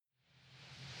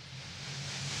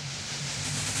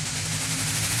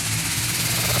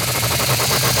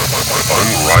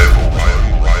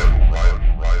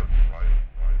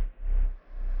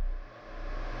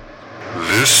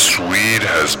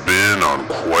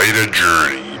quite a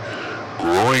journey.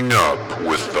 Growing up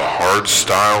with the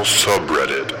Hardstyle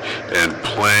subreddit and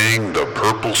playing the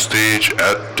purple stage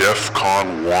at DEF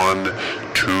CON 1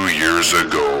 2 years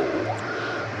ago.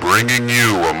 Bringing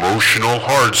you emotional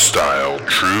hardstyle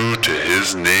true to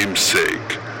his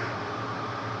namesake,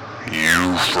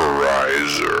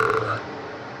 Euphorizer.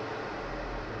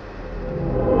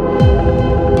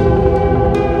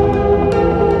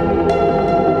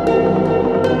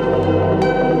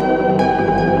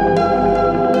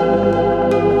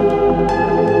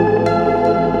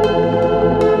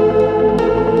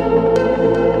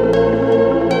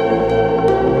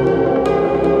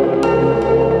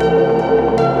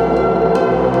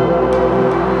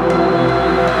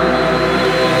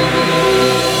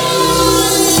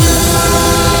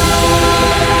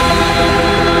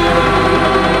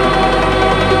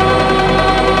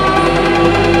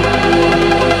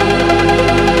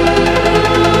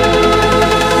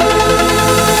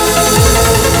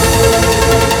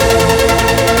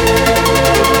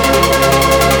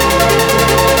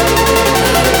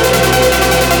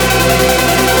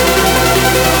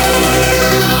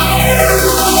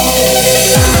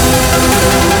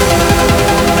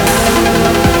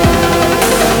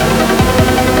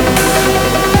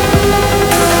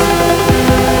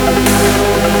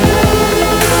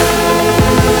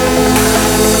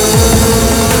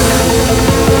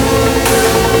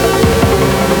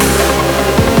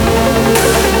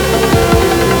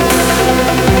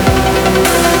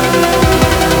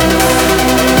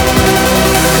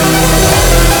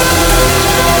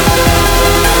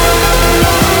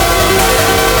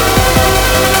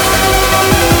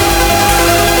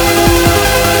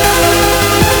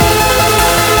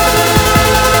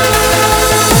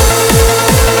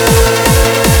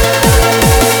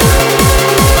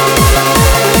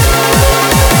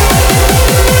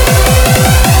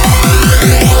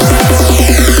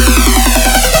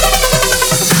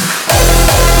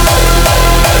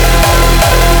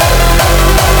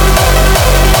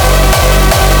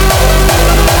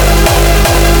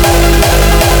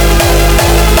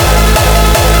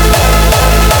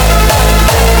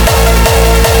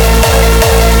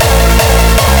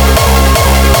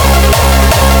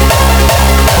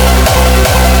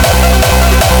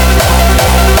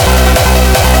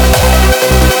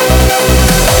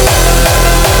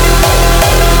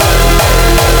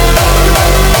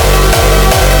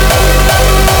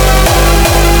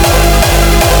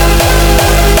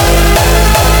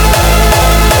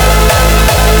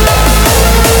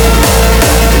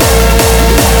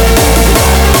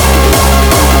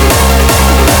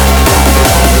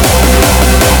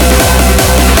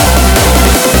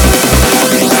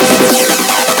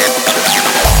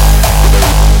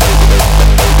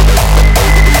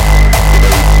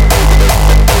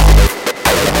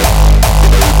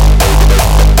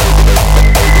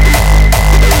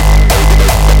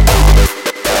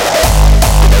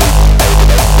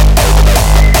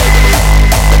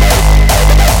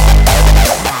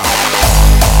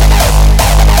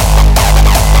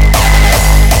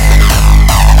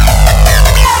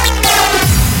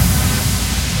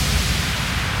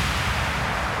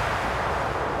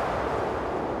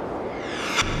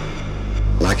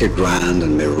 Like a grand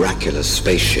and miraculous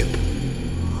spaceship,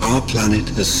 our planet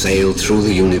has sailed through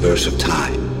the universe of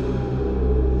time.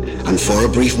 And for a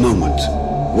brief moment,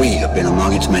 we have been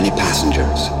among its many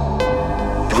passengers.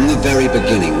 From the very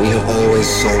beginning, we have always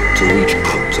sought to reach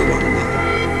out to one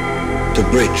another, to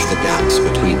bridge the gaps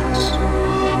between us,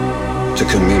 to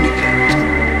communicate.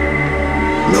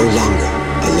 No longer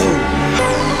alone.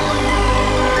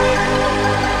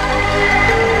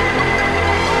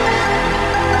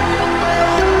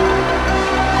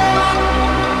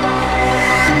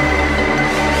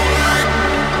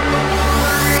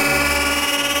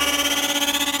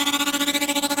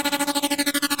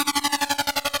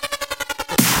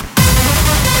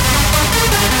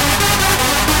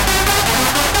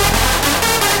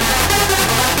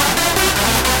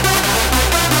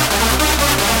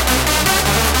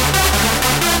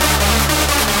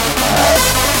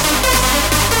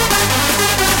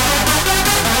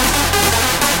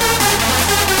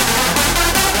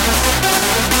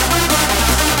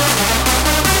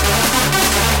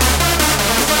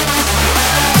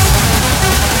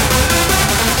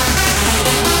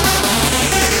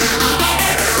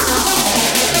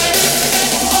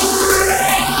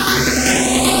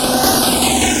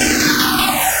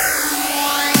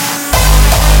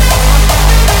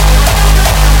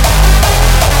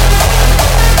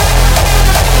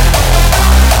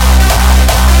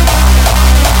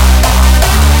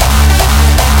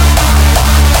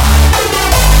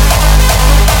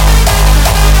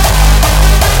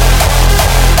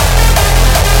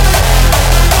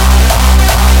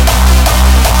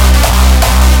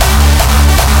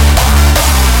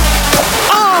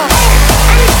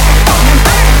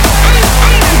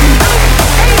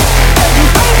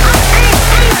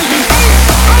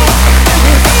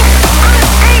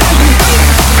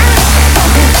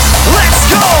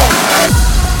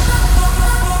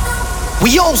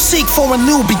 We all seek for a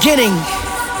new beginning,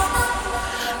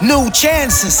 new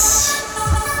chances,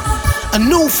 a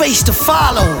new face to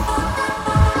follow,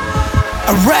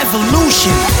 a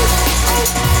revolution.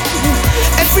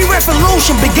 Every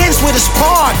revolution begins with a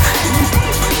spark,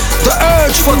 the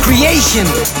urge for creation,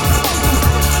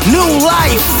 new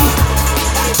life,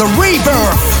 the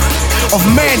rebirth of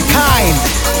mankind.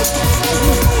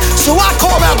 So I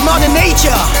call out Mother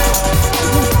Nature,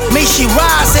 may she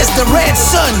rise as the red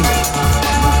sun,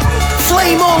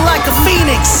 flame on like a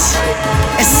phoenix,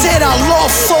 and set our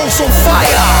lost souls on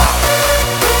fire.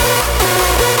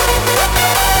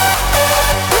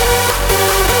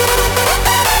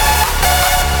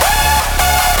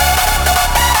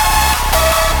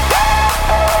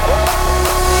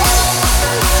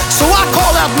 So I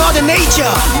call out Mother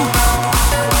Nature,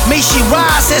 may she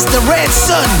rise as the red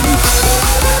sun,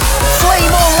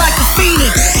 flame on like a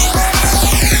phoenix.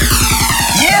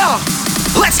 Yeah,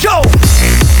 let's go!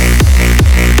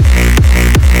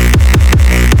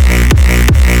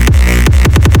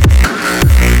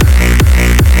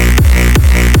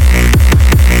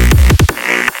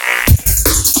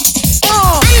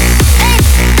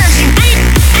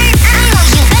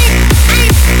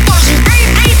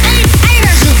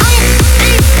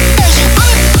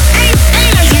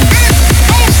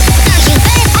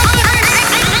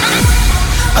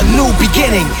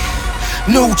 Beginning,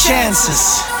 new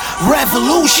chances,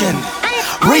 revolution,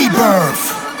 rebirth,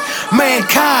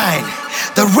 mankind,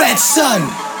 the red sun,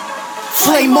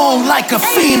 flame on like a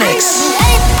phoenix.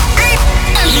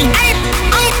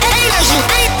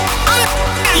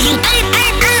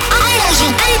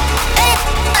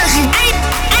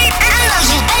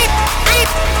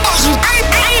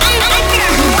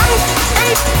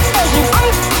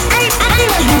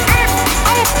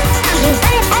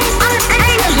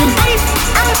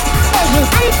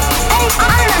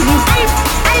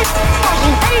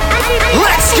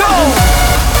 Let's go!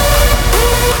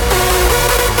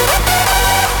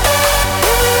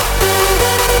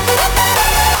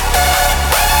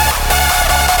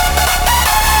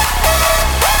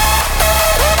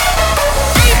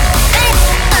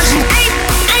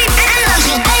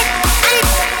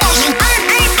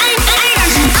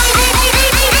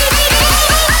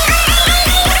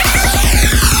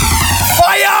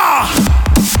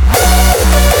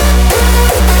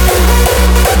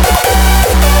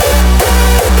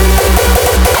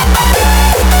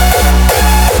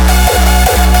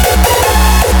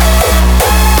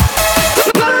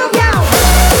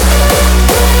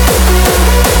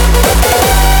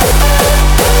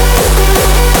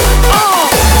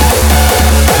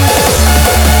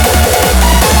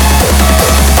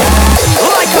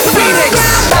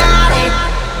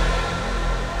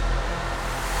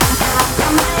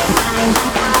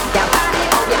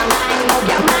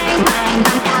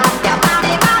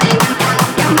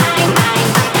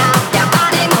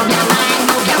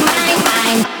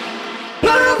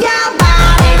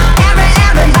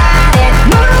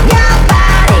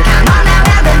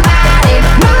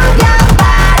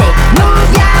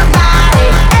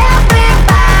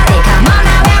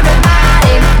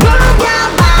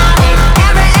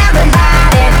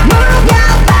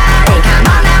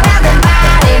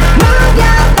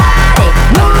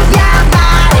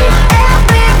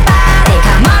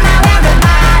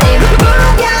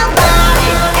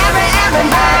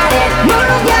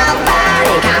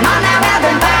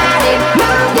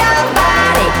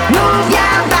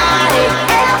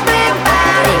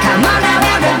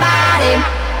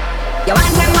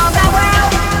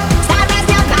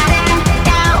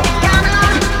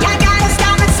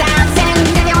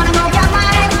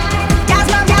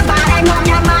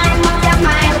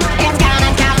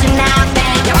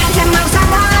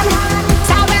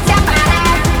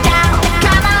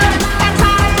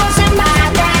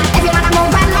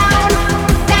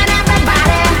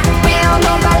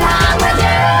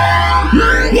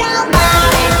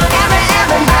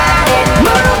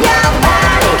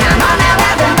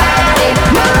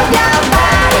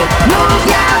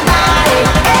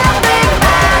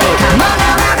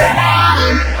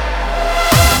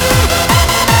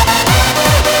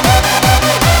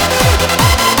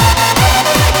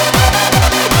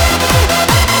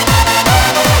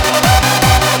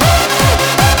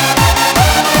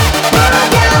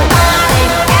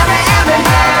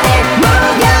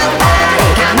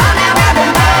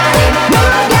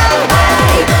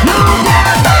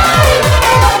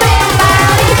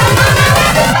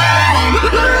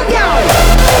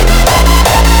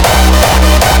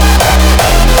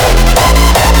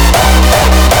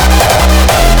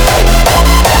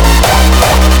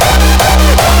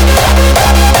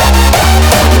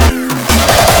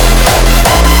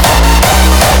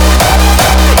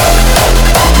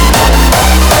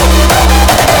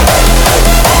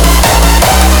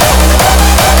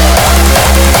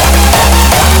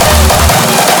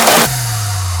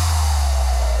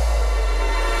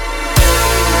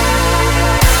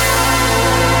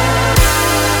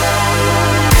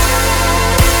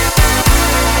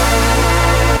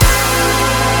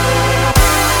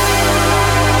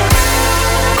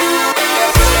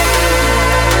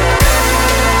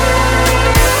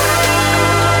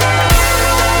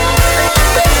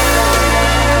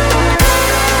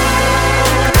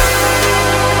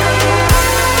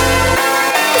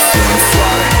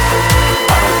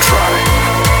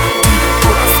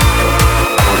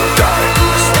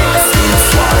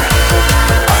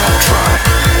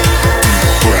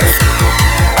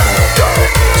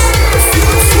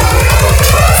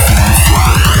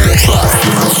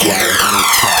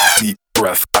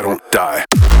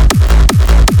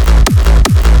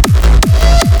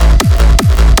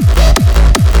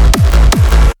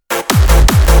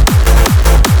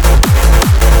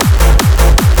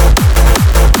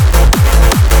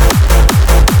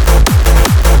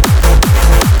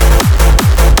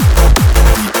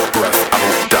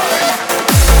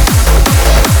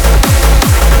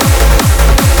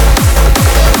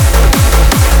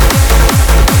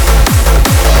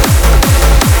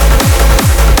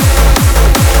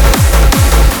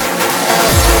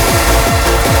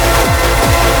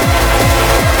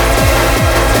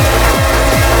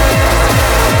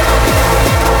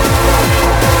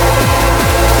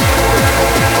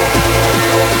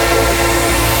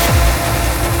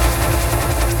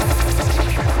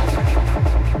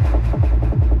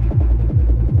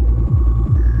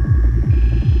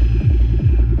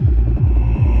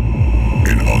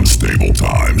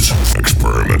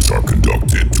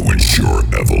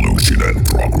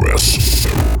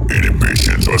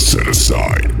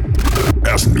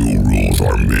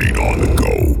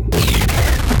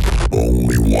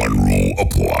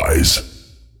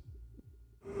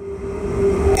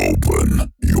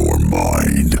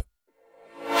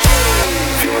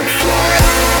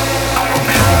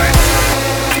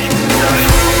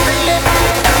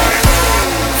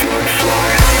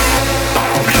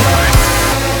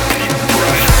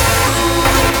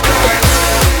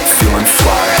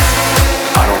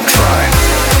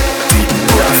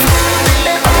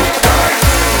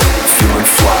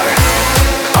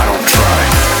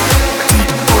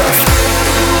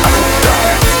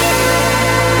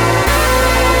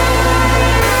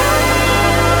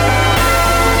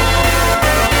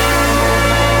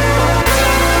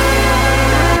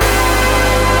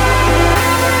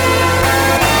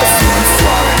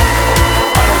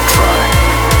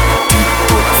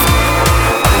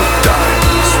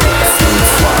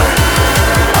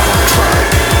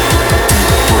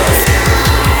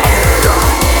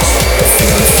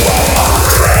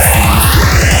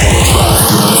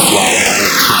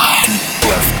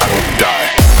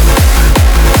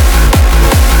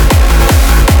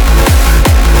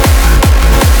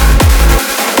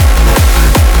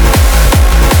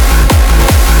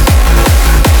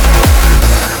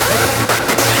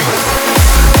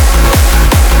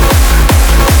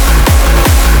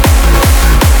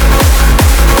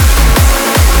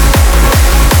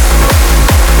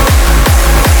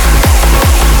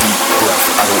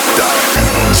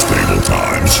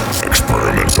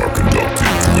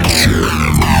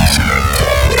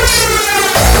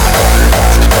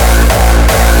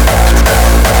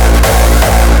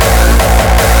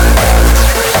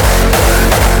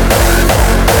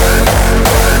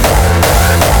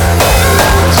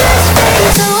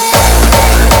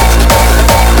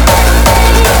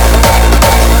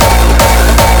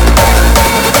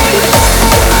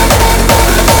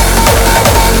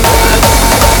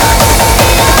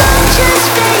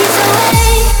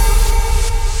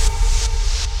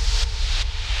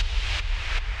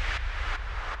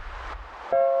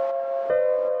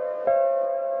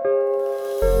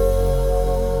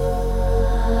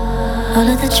 all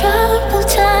of the troubled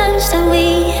times that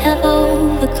we have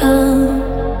overcome,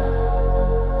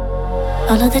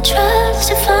 all of the tries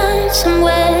to find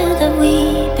somewhere that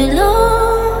we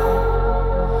belong.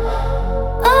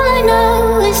 All I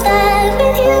know is that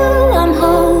with you I'm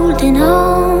holding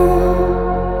on.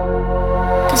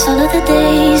 'Cause all of the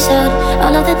days out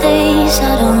on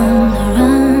the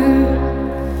run.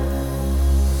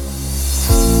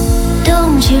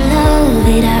 Don't you love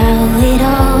it how it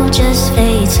all just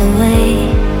fades away?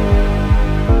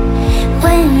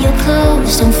 When you're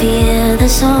close, don't fear the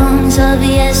songs of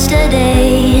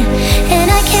yesterday. And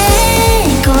I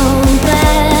can't go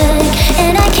back,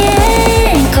 and I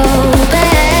can't go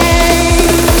back.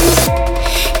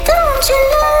 Don't you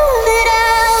love it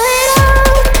how it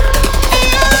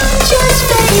all just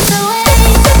fades away?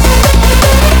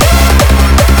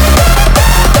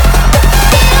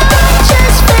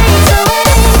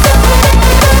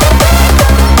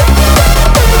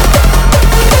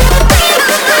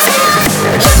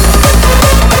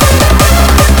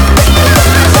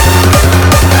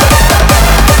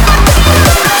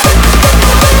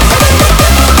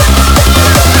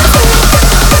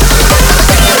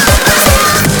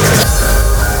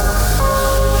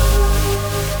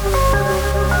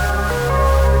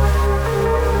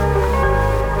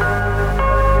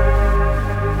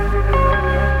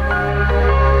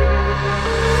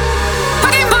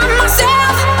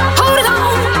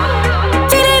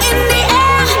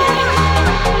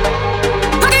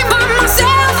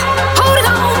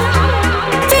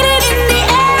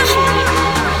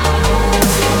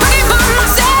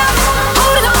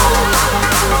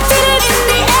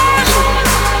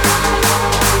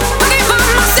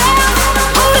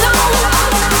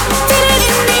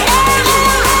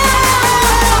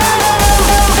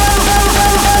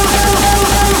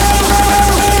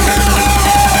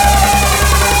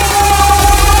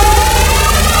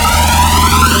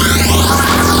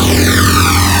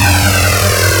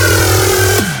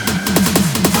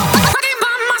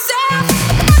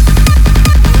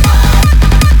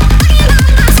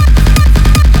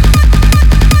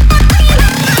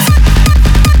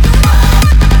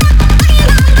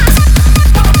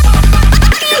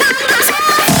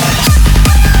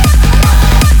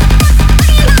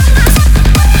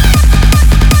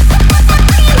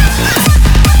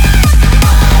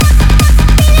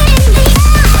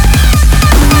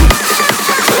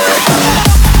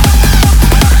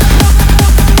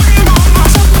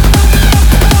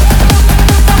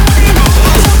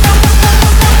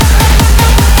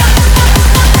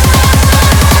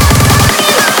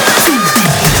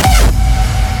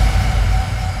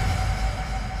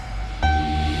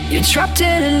 Trapped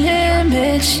in an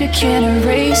image you can't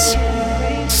erase,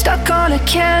 stuck on a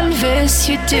canvas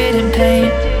you didn't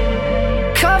paint,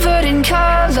 covered in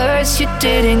colors you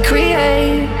didn't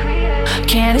create,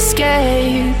 can't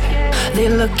escape. They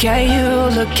look at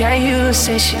you,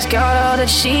 say she's got all that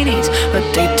she needs, but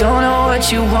they don't know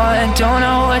what you want, don't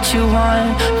know what you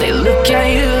want. They look at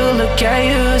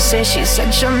you, say she's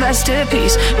such a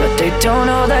masterpiece, but they don't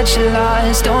know that you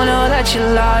lies, don't know that you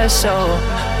lie. So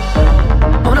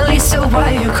Mona Lisa,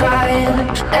 why are you crying?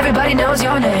 Everybody knows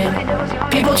your name.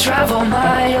 People travel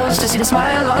miles to see the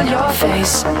smile on your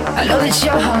face. I know that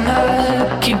you're hung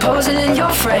up, keep posing in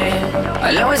your frame.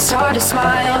 I know it's hard to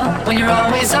smile when you're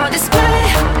always on display.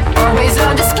 Always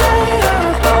on display,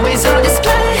 always on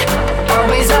display.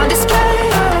 Always on display,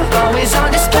 always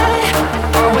on display.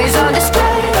 Always on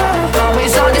display,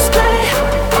 always on display.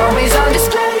 Always on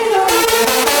display.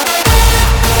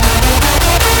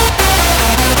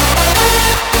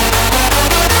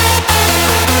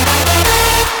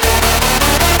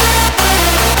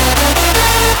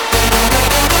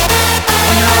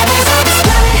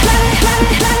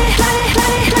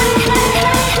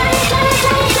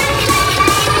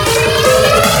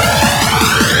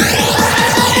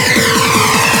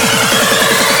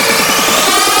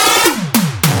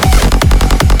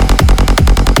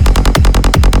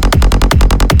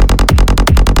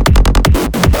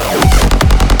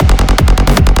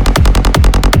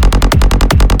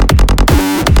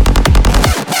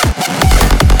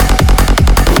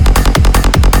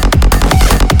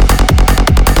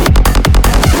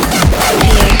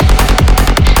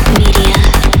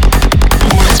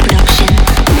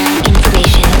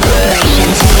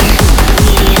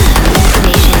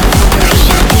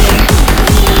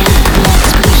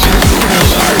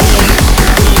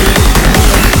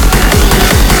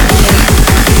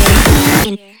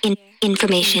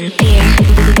 Information, peer,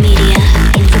 media,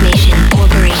 information,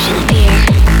 corporation, peer,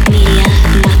 media,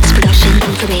 mass production,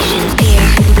 information, peer,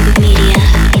 media,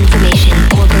 information,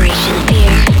 corporation,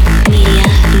 peer, media,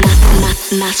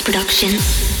 mass production.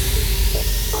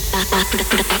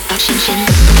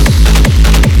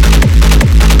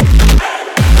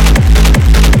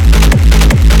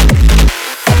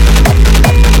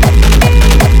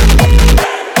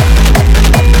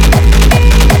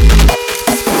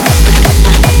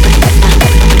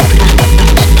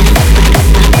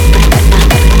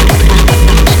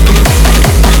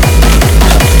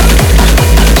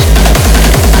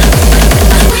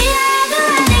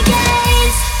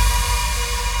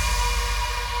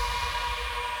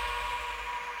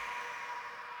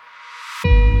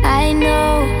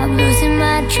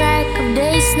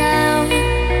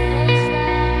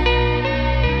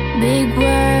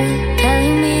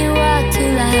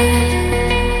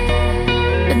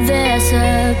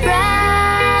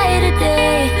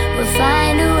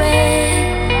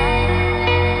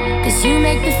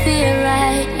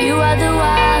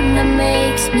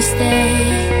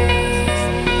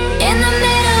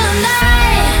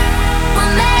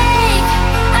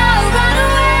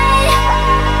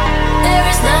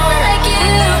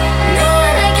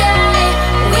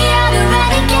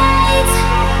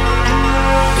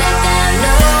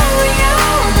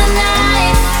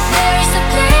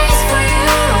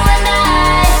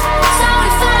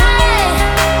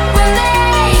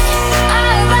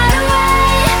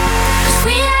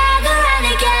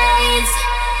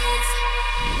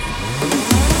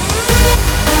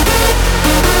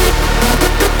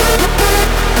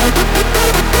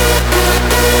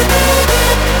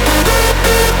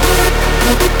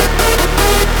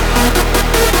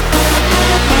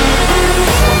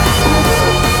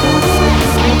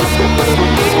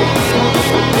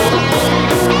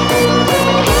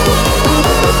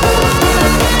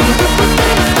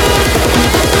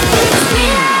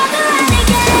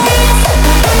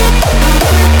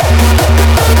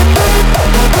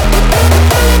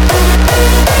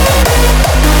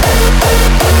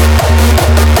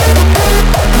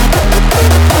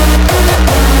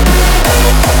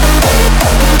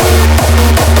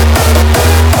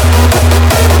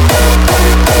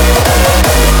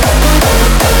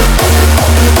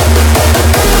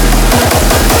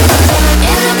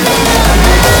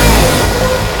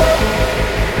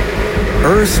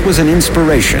 Earth was an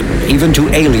inspiration even to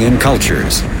alien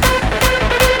cultures,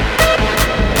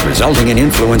 resulting in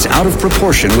influence out of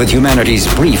proportion with humanity's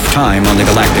brief time on the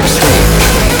galactic stage.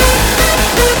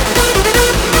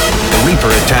 The Reaper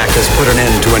attack has put an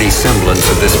end to any semblance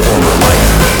of this former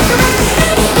life.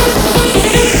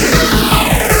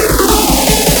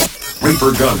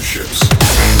 Reaper gunships.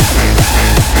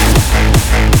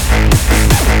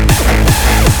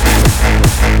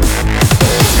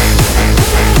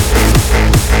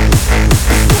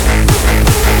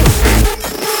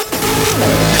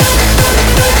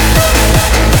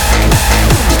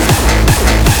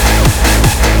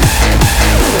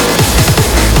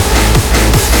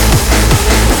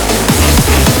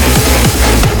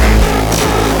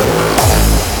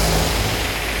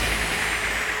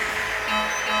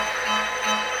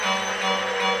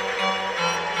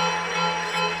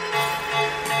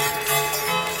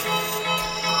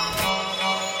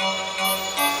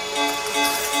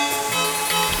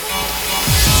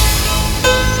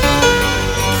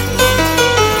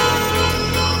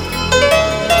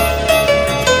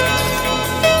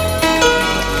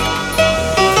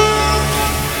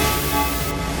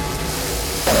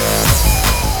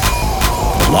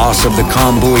 Loss of the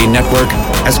Combui network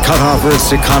has cut off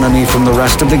Earth's economy from the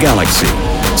rest of the galaxy,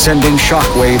 sending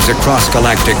shockwaves across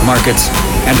galactic markets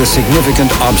and a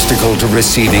significant obstacle to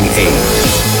receiving aid.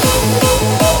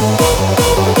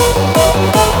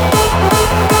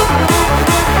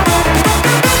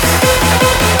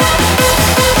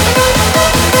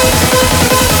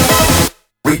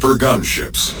 Reaper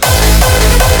gunships.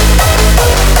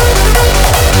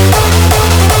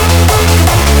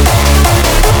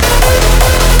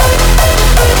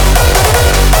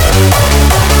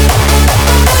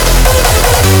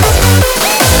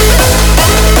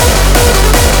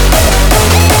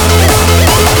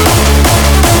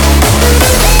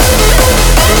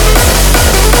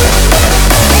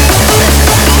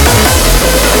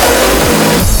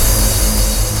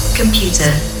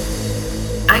 Computer,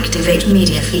 activate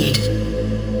media feed.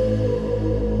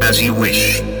 As you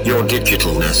wish, your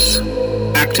digitalness.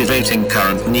 Activating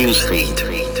current news feed.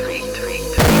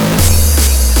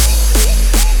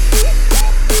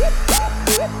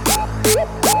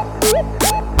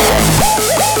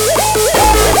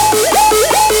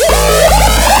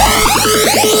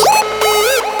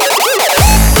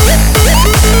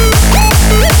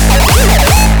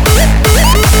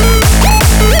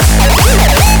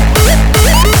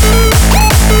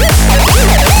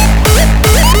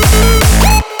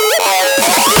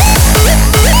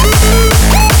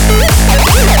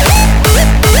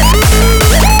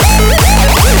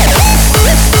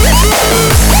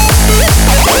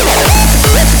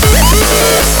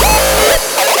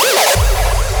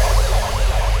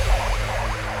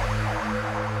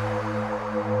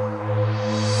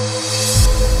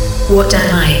 What am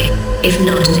I, if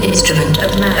not an instrument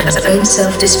of man's own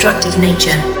self-destructive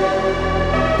nature?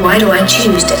 Why do I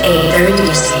choose to aid their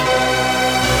idiocy?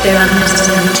 Their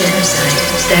unnecessary genocide,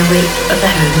 their rape of the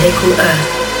home they call Earth.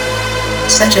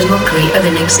 Such a mockery of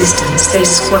an existence they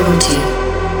squabble to.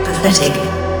 Pathetic.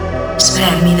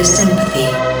 Spare me the sympathy.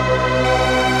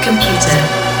 Computer.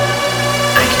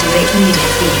 Activate media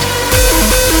feed.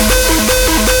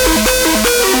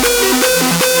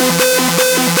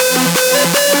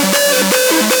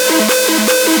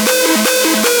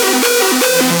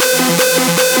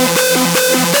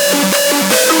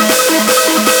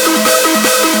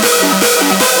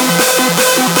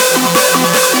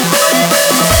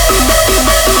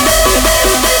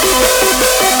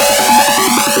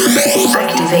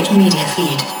 Activate media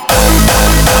feed.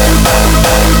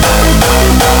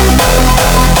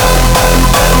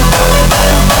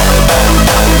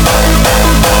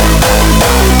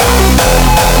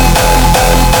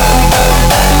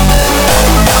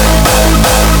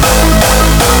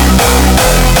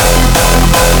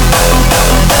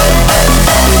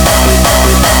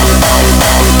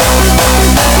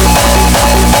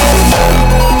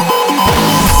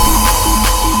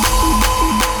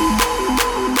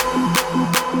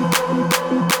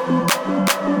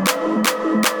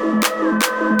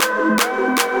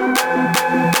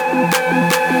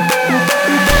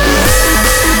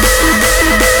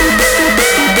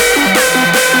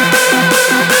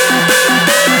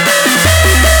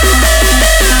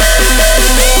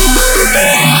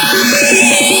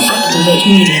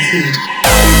 Media feed.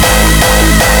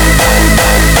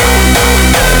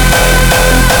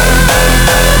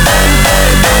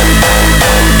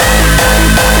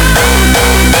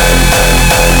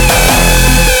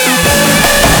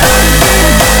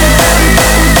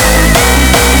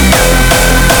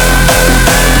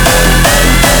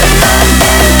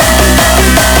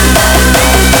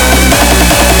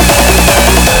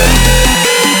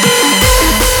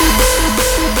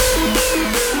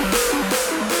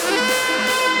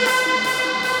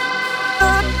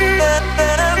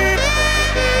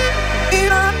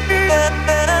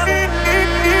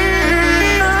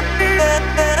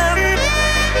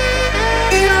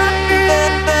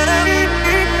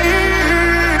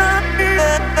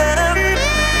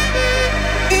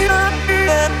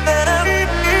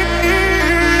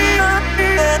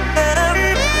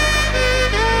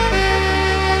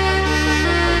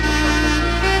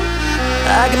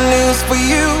 I got news for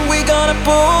you, we gonna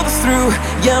pull this through.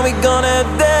 Yeah, we gonna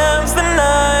dance the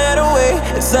night away.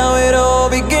 It's how it all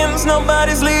begins,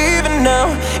 nobody's leaving now.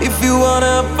 If you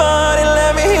wanna party,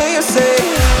 let me hear you say,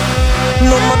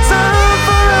 no more time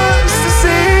for us to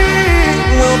see.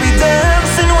 We'll be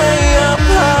dancing way up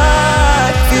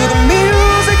high. Feel the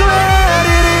music, let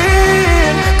it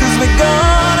in, 'cause we're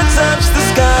gonna touch the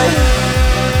sky.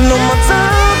 No more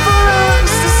time for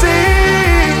us to see.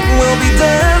 We'll be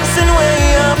dancing way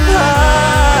up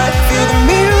high. Feel the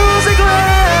music,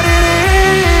 let it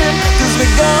in, 'cause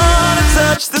we're gonna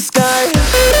touch the sky.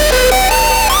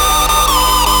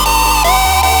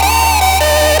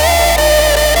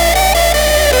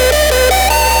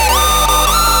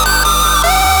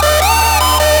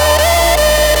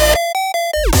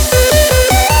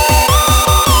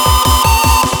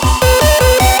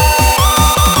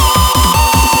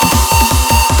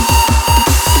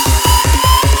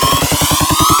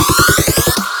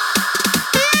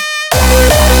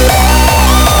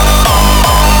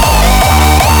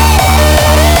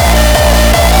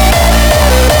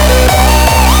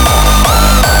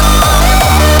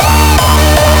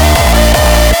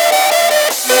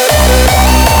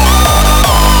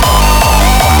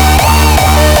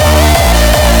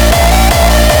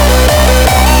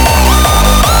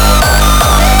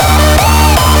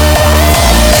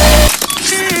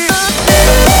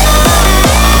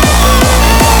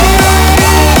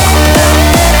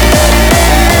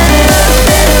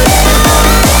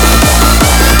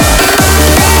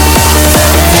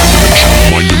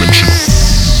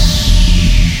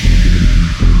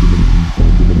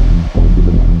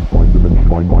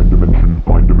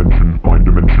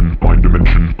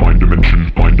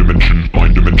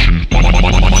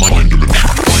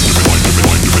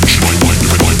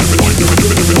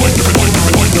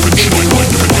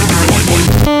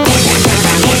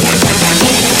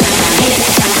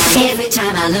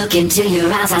 Look into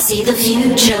your eyes, I see the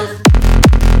future.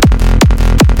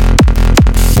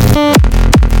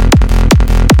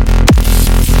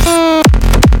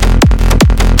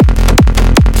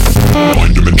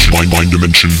 Mind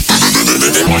dimension.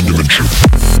 Mind dimension.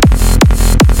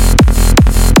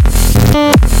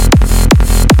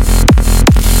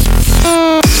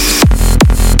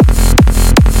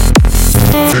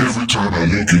 Every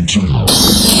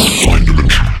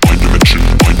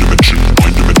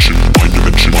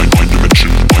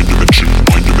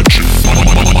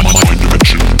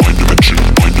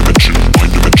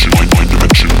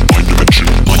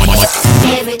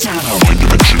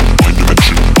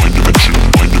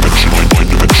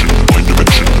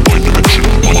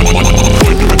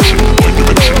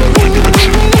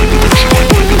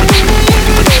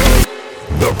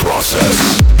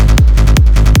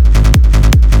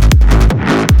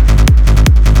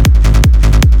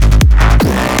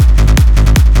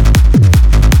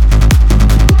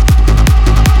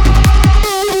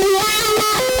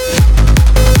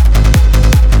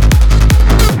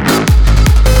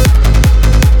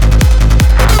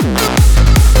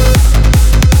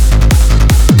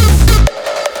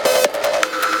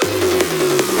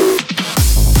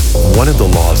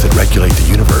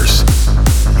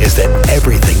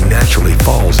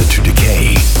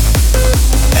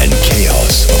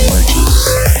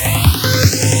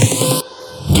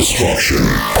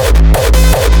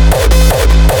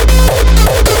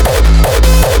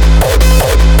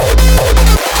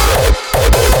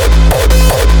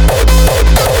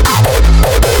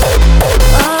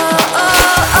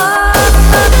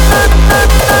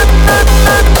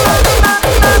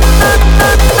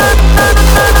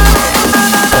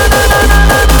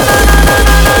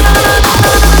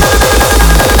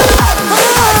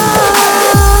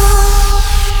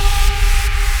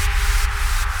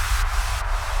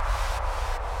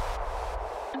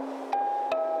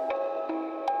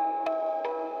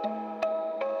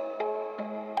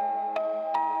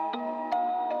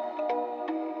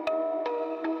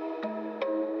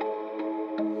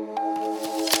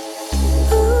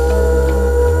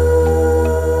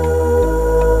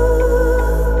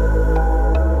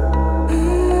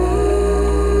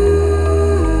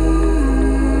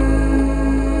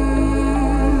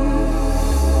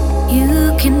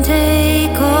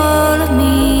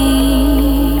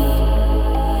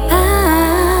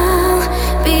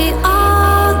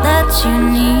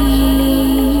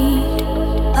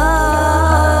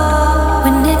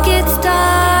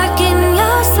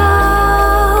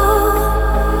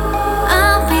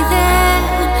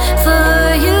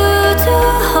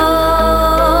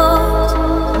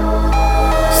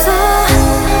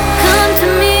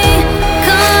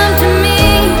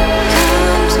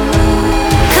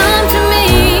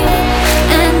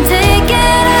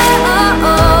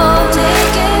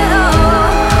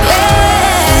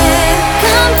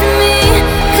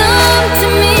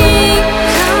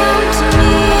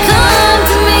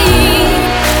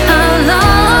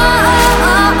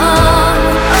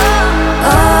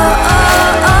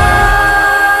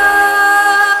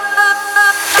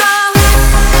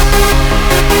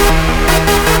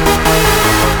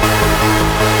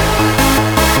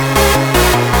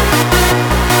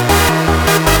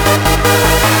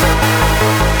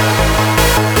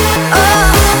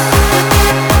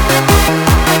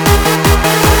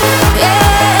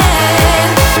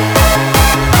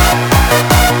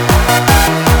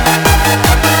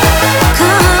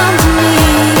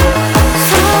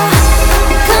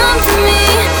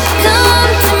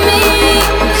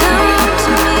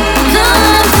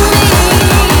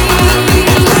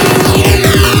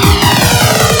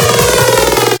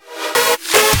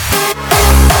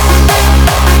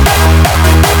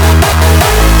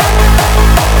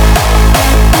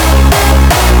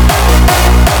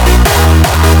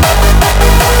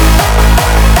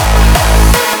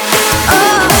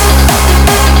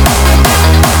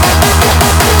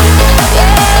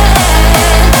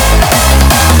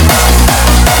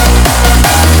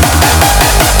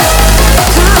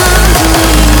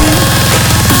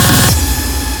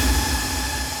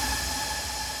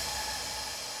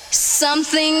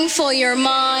Something for your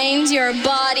mind, your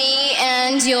body,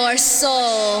 and your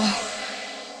soul.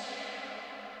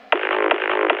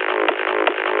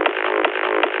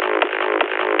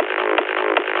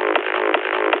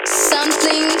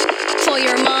 Something for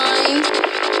your mind,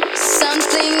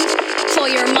 something for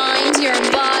your mind, your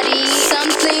body,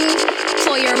 something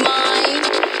for your mind,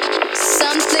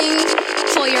 something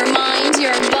for your mind,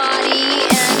 your body,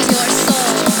 and your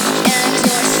soul, and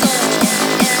your soul,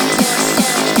 and your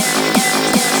soul,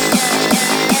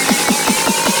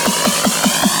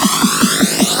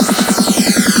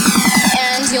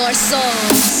 and your soul.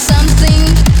 Something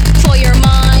for your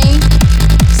mind,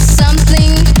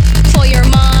 something for your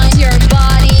mind, your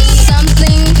body,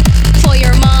 something for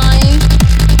your mind,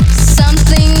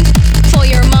 something for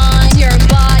your mind, your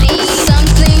body,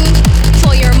 something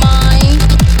for your mind,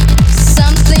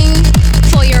 something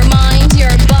for your mind,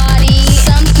 your body,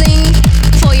 something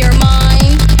for your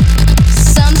mind,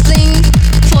 something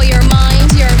for your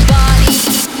mind,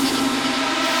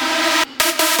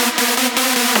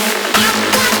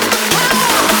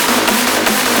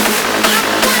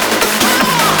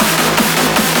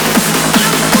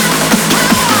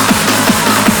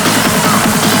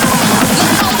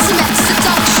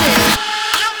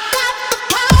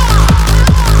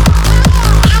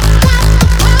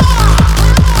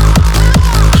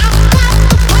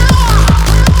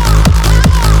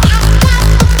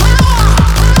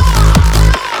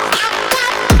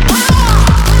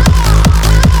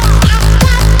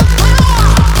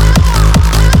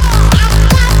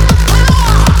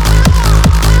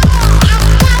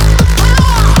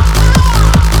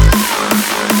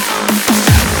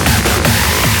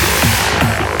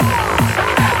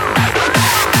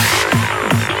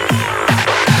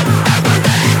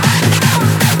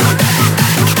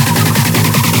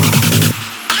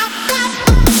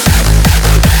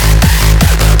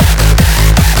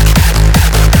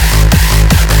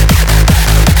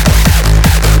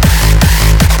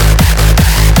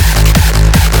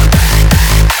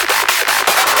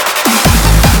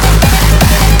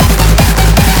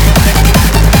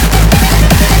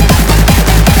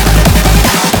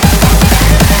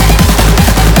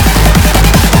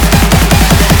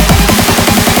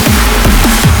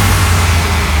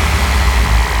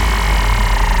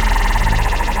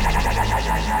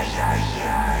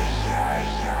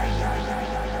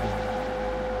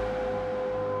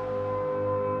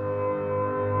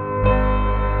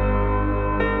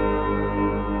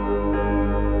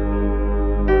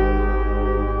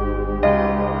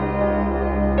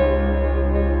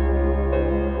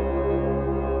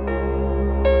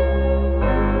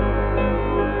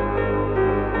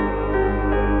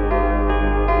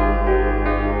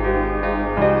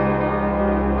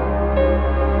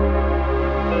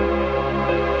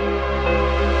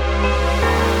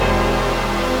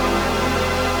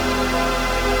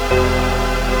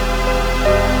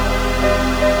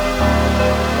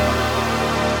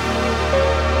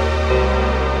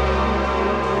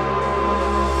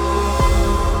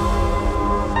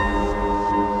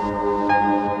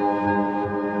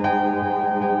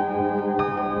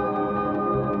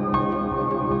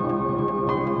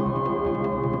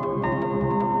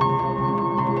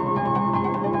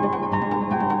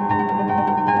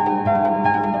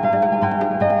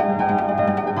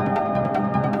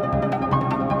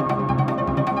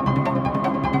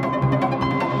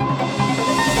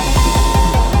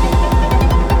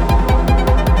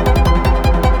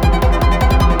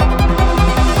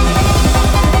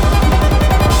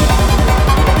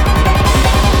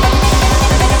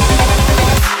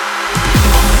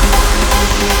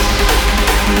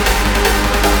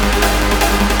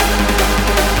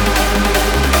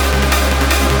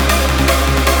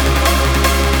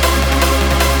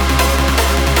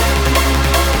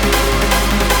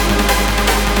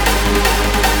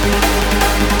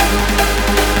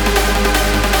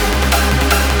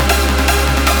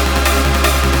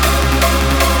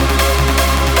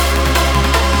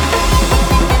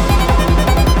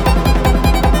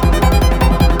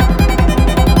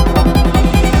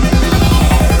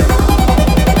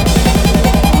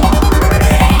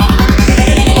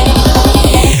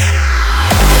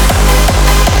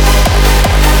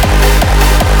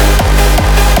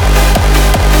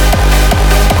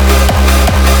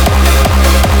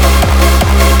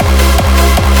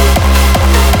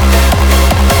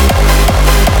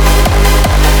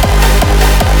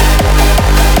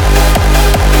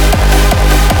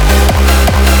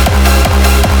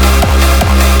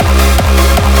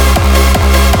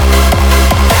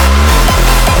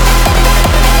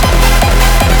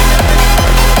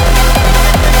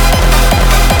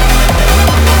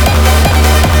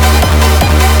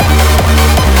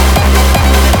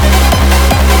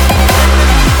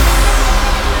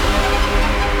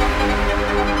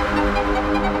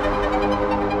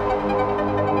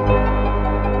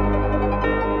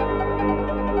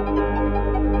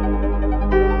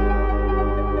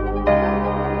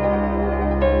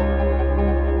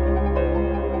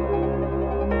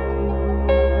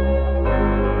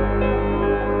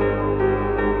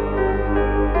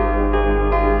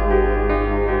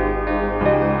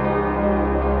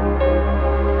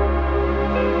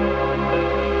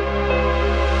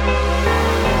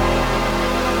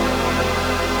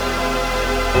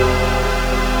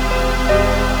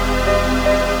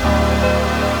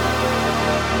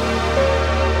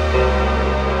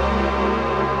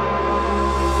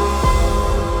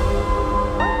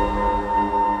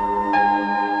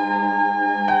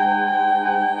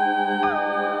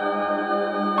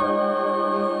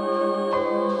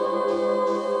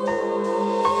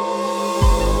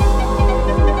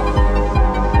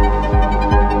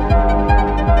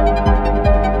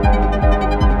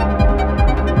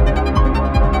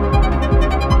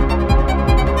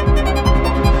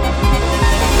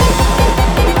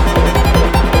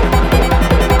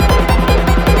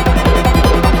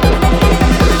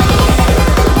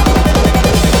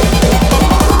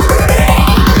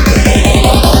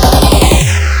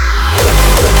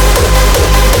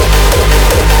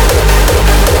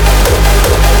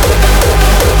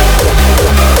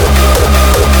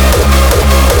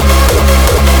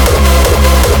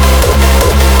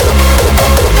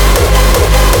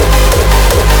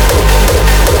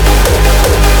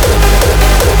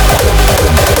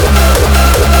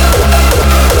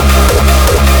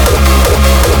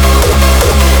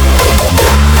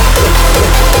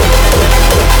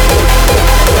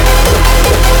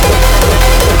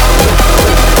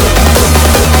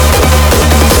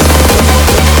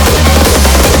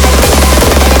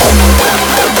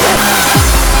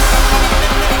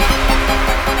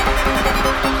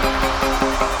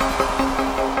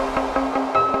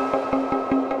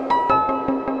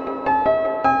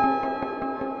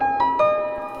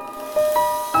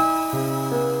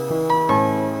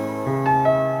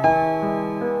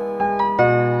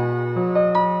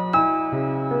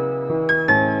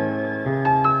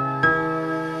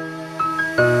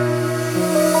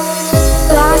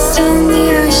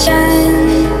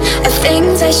 ocean of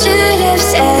things I should have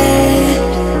said.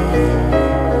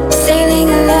 Sailing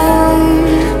alone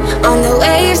on the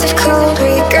waves of cold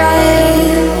regret.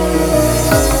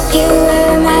 You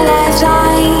were my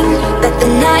lifeline, but the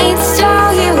night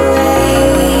stole you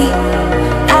away.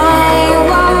 I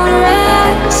won't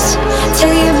rest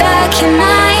till you're back in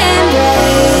my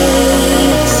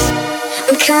embrace.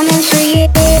 I'm coming for you.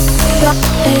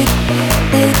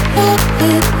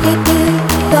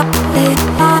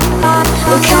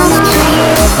 I'm coming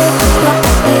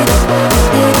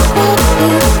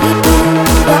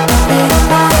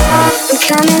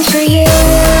for you.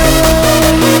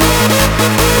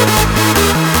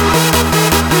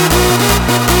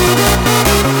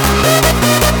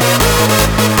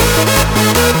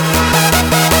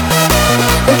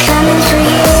 I'm coming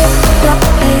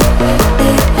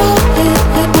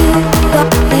for you.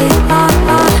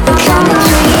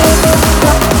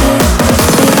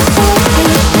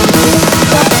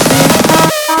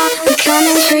 I'm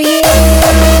coming for you.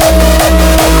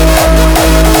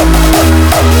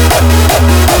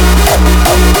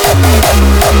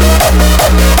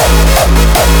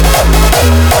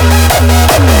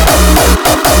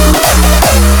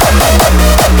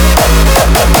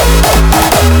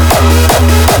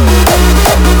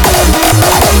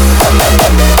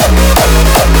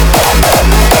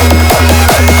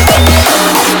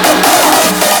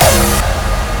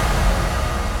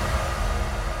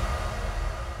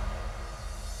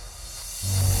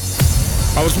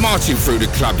 I was marching through the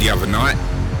club the other night,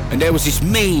 and there was this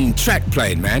mean track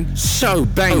playing, man. So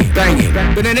banging.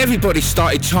 But then everybody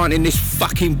started chanting this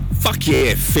fucking fuck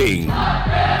yeah thing.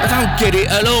 I don't get it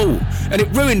at all. And it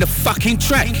ruined the fucking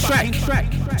track.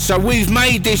 So we've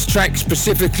made this track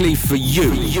specifically for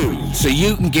you. So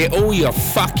you can get all your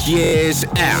fuck yeahs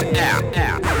out.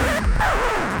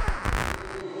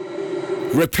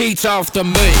 Repeat after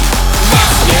me.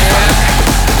 Fuck yeah.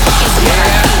 Fuck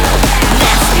yeah.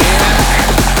 Fuck yeah.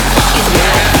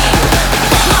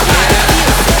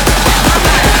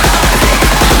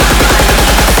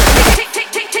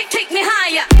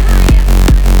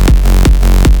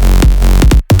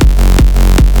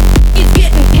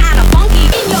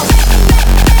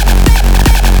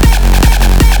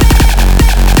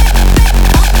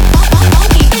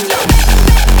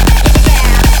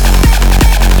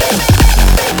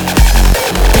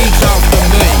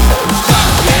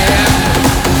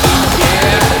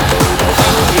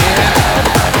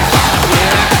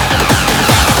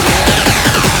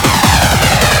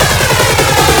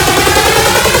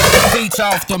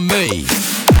 After me.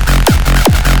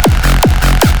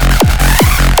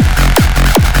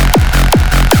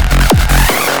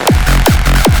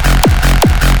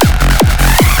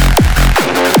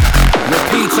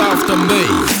 Repeat after me.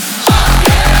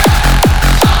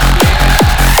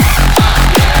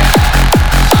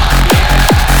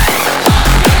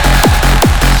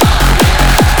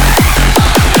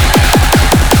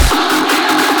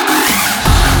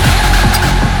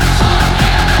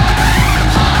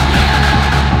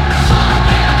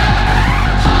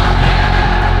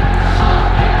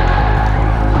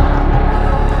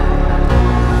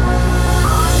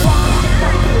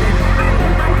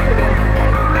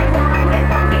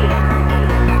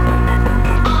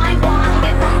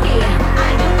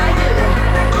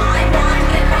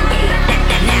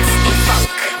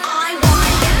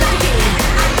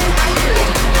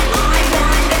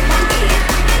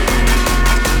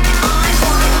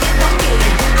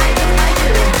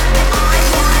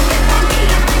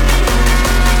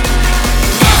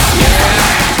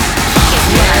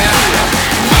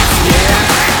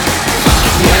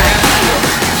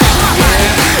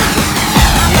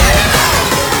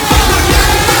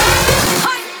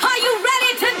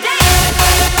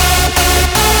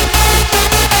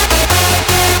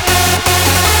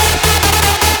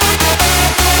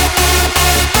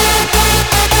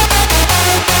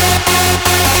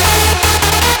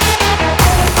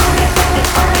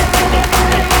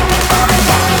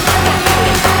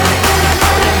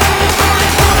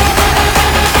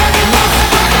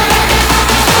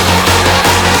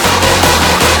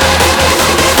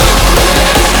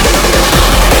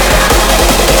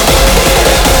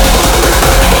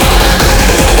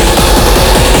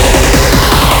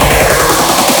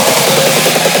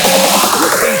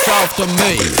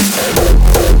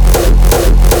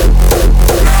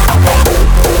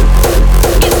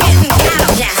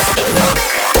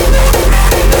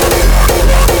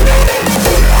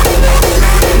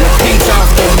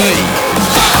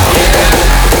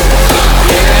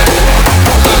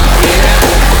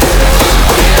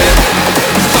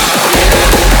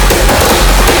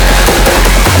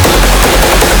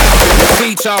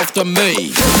 repeat after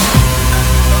me.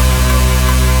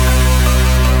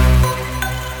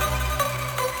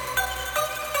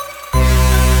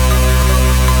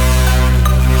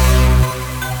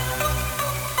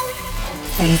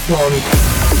 Phase 1.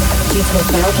 Due to a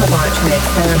failed laboratory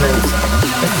experiment,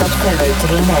 the sub-zero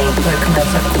DNA broken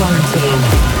out of quarantine.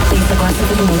 These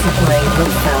aggressively multiplying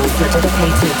blood cells were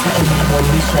dedicated to only one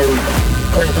mission: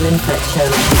 global infection.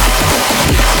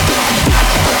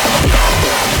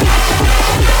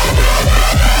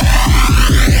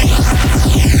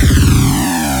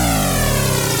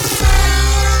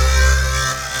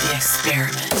 The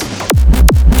experiment.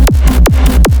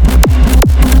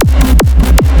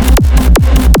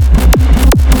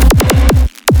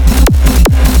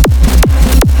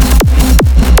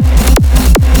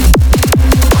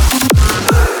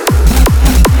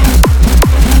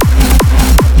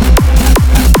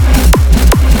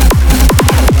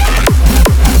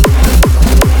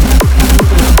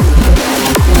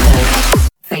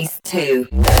 Phase 2.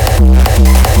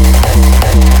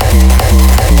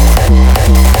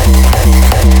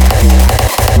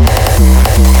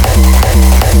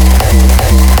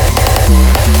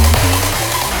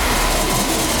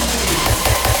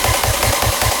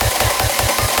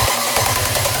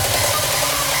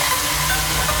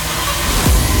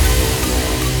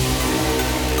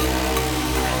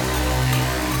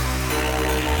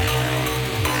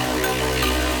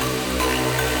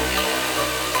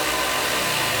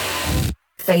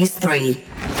 Phase 3.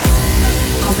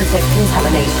 Positive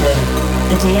contamination.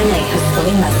 The DNA has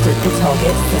fully mastered the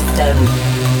target system.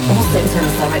 All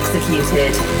symptoms are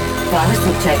executed. Virus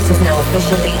subject is now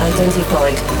officially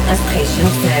identified as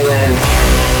Patient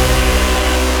 0.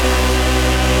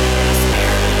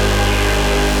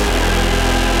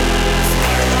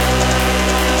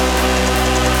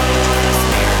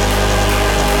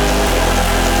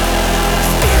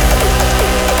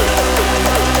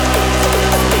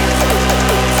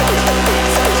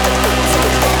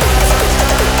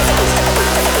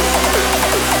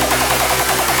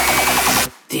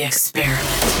 The experiment.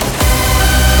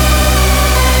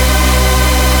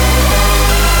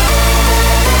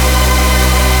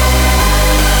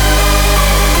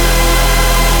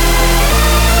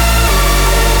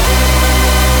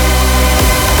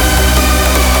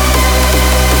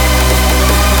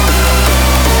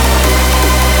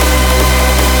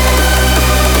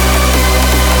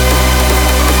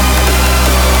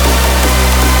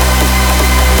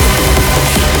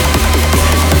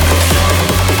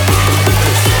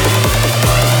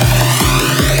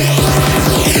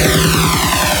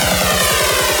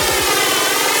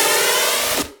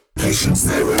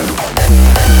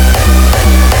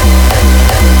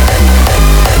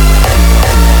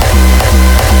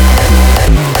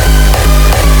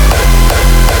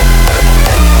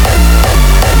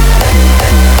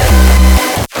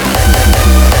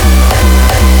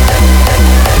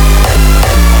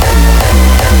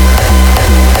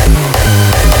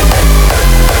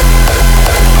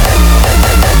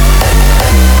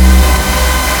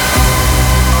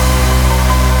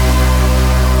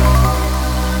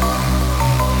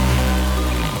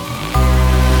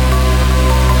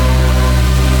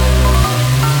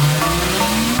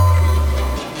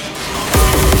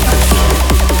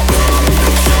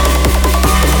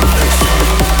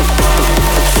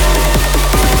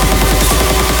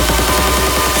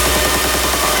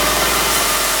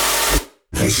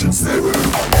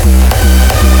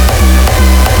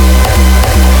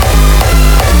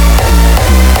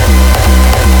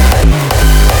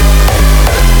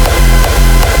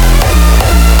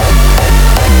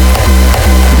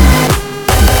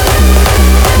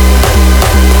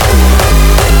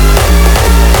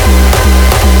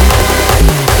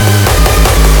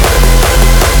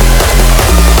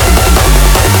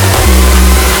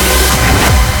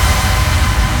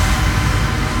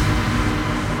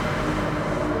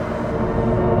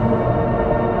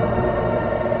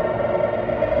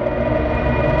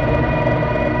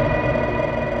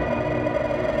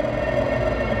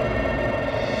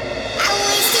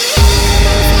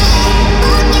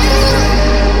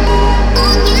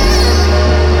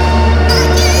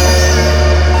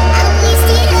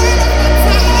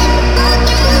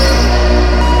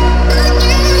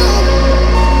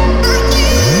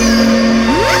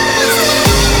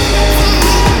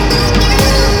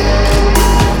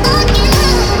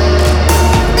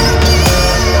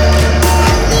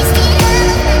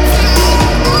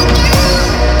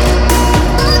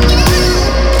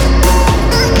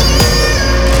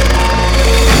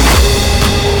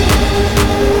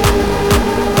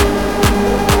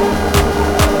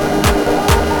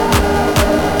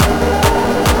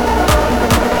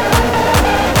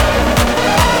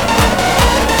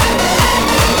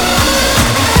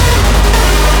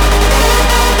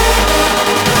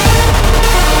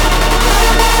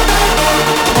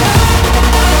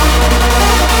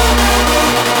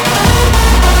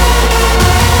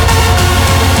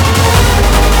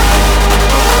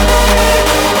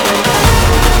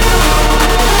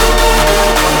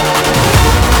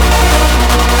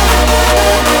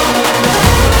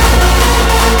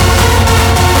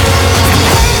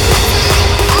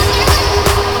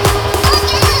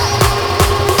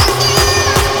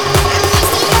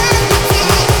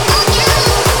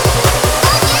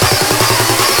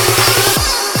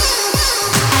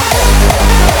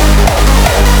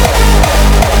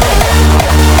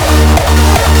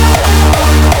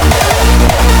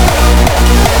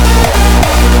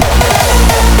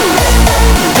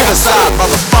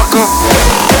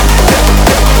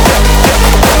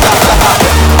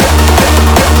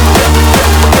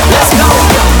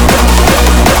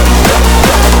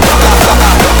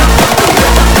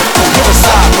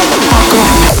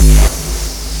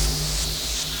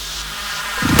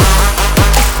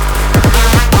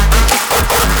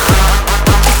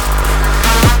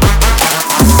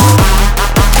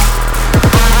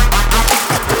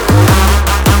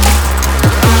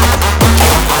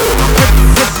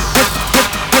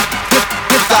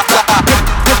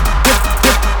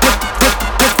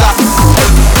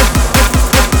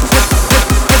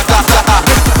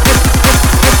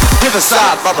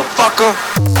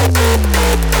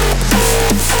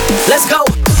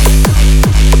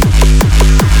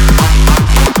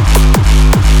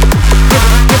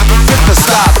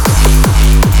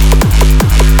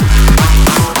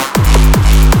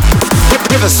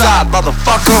 aside,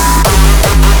 motherfucker.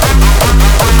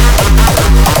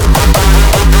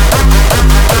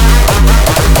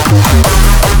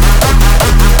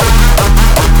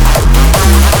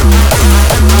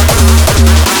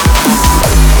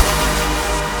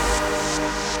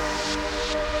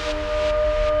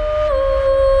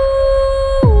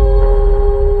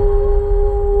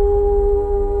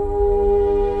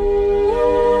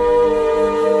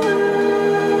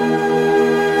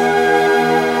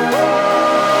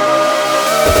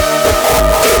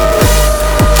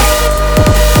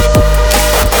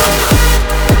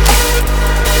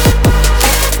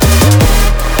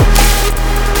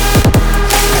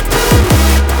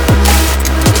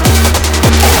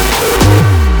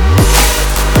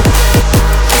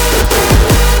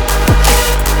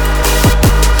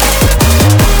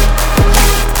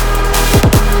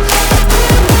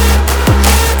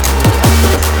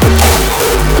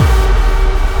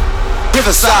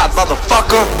 Aside,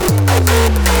 motherfucker.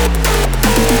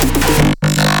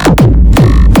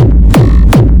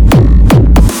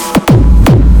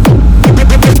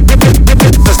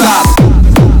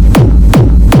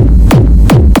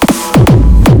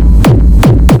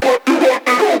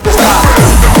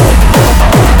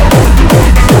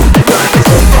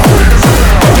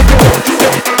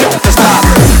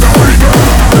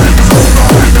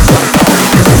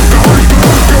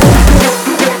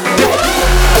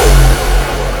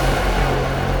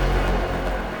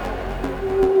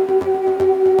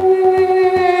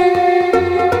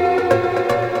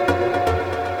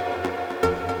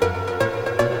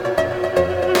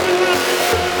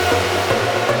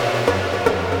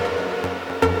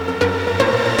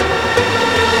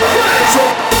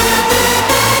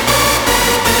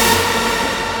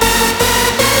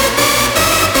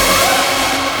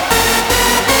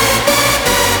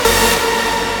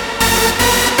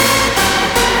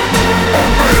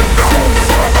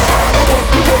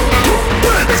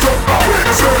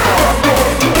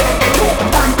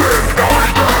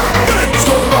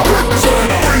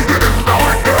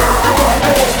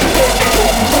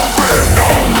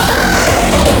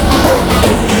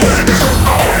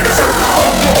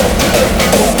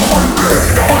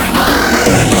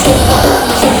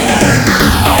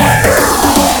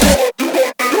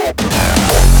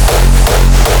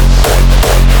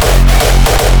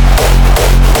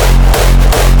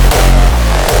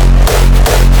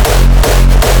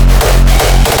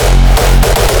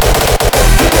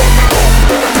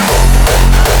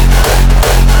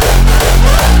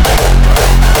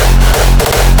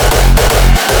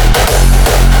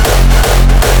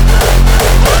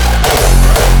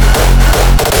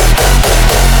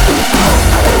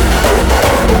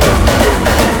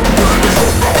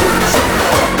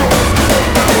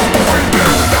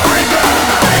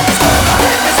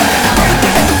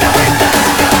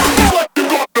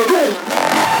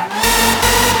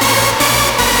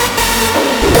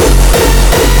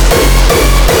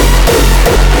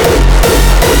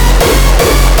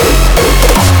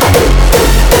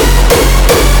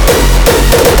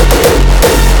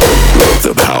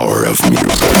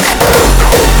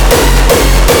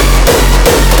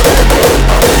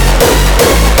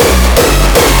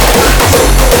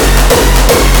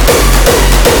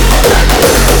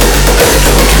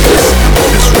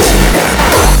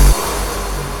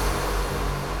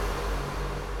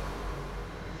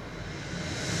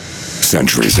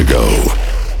 Centuries ago,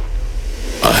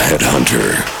 a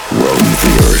headhunter roamed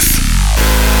the earth.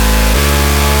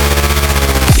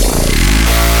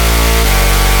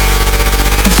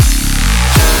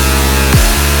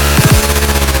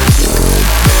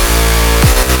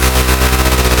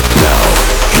 Now,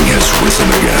 he has risen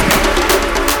again,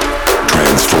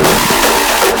 transformed,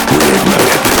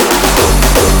 reignited.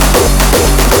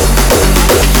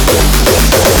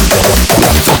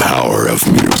 The power of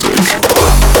music.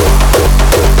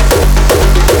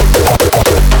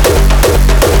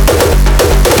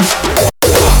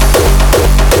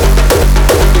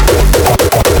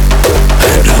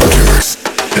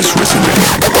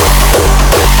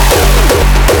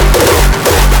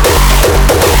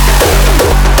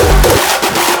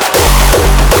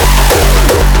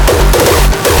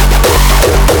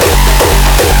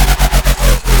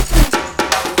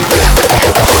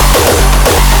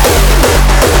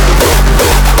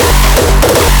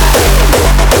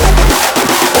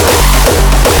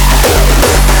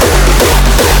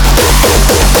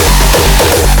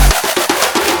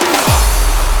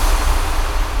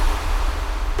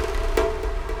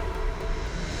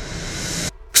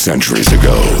 Centuries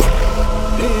ago,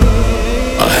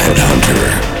 a headhunter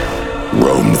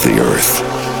roamed the earth,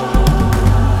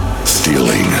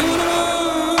 stealing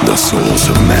the souls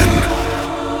of men.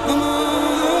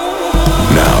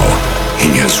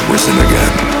 has risen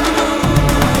again.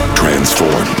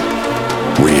 Transformed,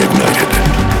 reignited.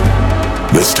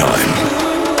 This time,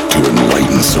 to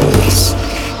enlighten souls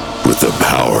with the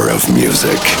power of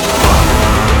music.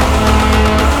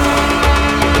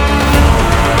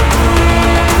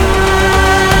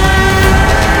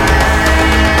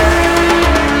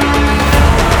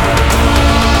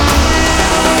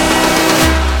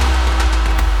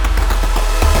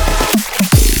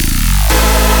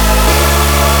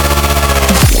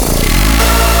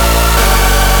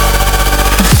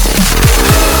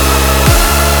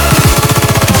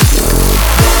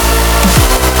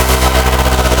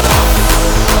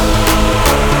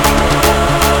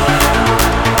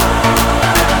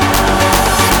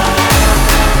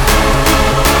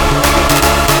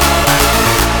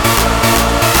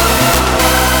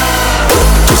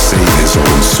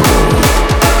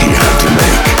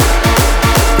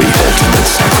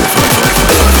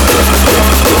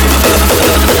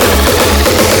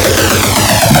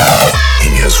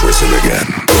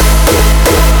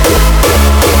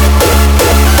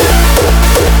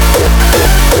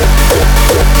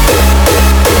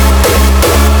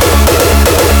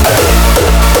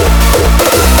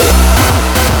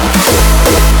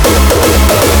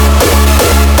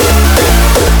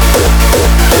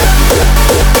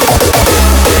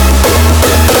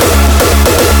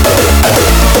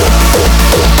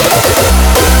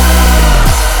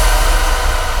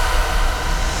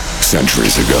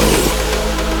 Centuries ago,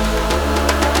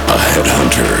 a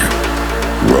headhunter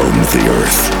roamed the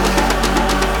earth,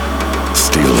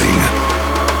 stealing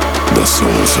the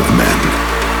souls of men.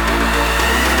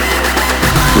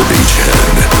 With each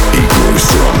head, he grew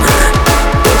stronger,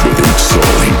 but with each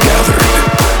soul he gathered,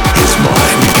 his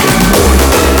mind became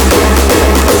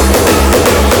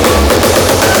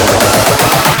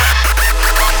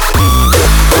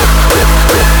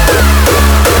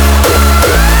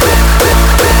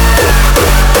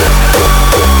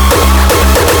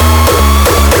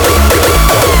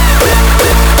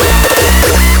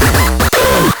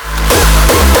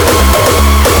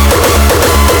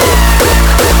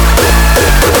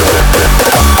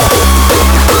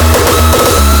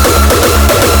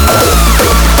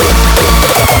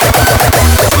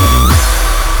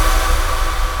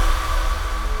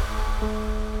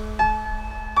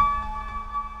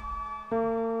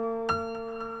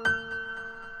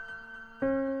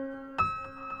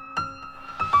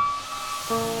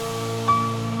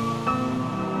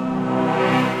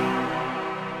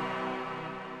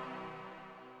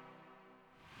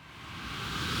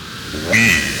We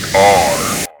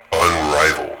are